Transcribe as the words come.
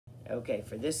Okay,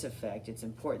 for this effect, it's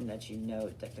important that you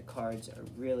note that the cards are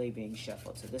really being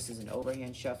shuffled. So this is an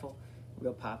overhand shuffle,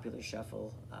 real popular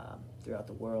shuffle throughout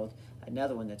the world.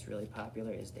 Another one that's really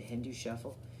popular is the Hindu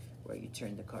shuffle, where you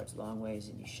turn the cards long ways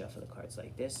and you shuffle the cards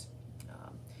like this.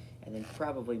 And then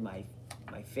probably my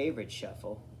favorite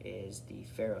shuffle is the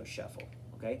Pharaoh shuffle,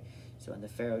 okay? So in the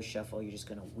Pharaoh shuffle, you're just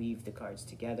gonna weave the cards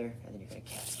together and then you're gonna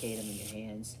cascade them in your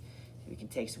hands. So we can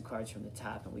take some cards from the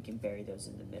top and we can bury those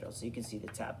in the middle. So you can see the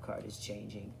top card is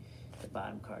changing, the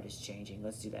bottom card is changing.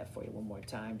 Let's do that for you one more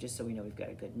time, just so we know we've got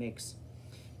a good mix.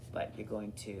 But you're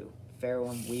going to Pharaoh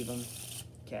them, weave them,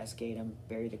 cascade them,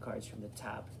 bury the cards from the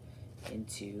top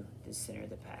into the center of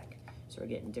the pack. So we're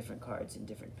getting different cards in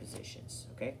different positions,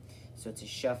 okay? So it's a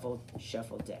shuffled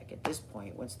deck. At this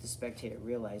point, once the spectator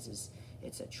realizes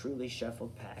it's a truly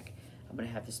shuffled pack, I'm gonna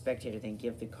have the spectator then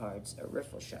give the cards a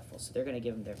riffle shuffle. So they're gonna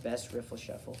give them their best riffle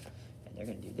shuffle, and they're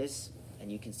gonna do this,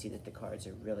 and you can see that the cards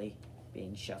are really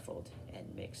being shuffled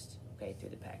and mixed, okay, through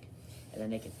the pack. And then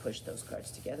they can push those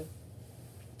cards together,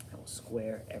 and we'll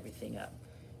square everything up,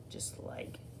 just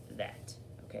like that,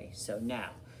 okay? So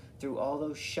now, through all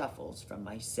those shuffles from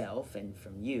myself and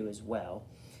from you as well,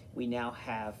 we now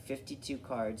have 52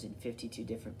 cards in 52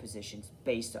 different positions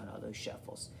based on all those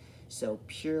shuffles. So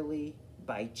purely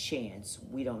by chance,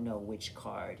 we don't know which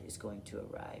card is going to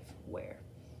arrive where,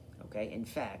 okay? In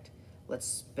fact, let's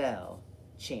spell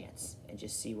chance and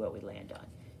just see what we land on.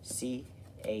 C-H-A-N-C-E,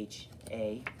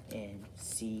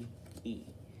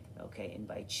 okay? And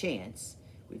by chance,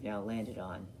 we've now landed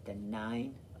on the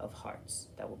 9 of hearts.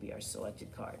 That will be our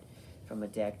selected card from a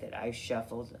deck that I've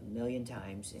shuffled a million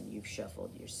times and you've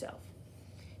shuffled yourself.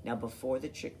 Now, before the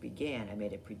trick began, I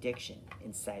made a prediction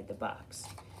inside the box.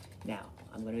 Now,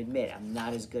 I'm going to admit I'm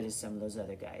not as good as some of those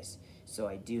other guys, so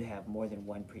I do have more than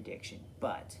one prediction,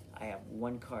 but I have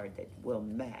one card that will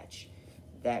match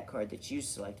that card that you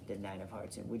selected, the 9 of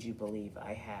hearts, and would you believe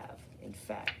I have, in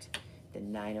fact, the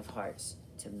 9 of hearts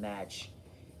to match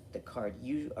the card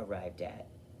you arrived at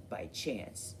by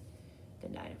chance, the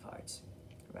 9 of hearts,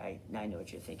 right? Now I know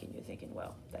what you're thinking. You're thinking,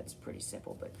 well, that's pretty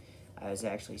simple, but I was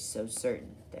actually so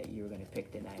certain that you were going to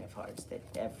pick the 9 of hearts that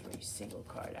every single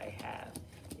card I have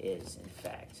is, in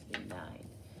fact, the 9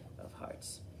 of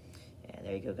hearts. And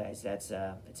there you go, guys. It's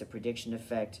a prediction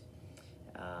effect.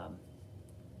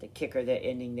 The kicker, the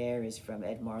ending there, is from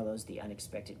Ed Marlo's The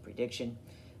Unexpected Prediction.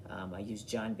 I used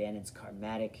John Bannon's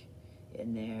Karmatic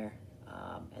in there.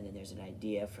 And then there's an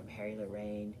idea from Harry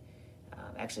Lorraine,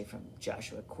 actually from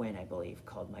Joshua Quinn, I believe,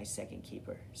 called My Second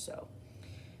Keeper. So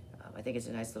I think it's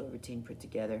a nice little routine put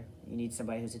together. You need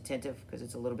somebody who's attentive because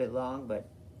it's a little bit long, but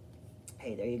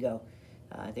hey, there you go.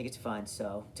 I think it's fun.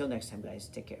 So till next time, guys,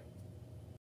 take care.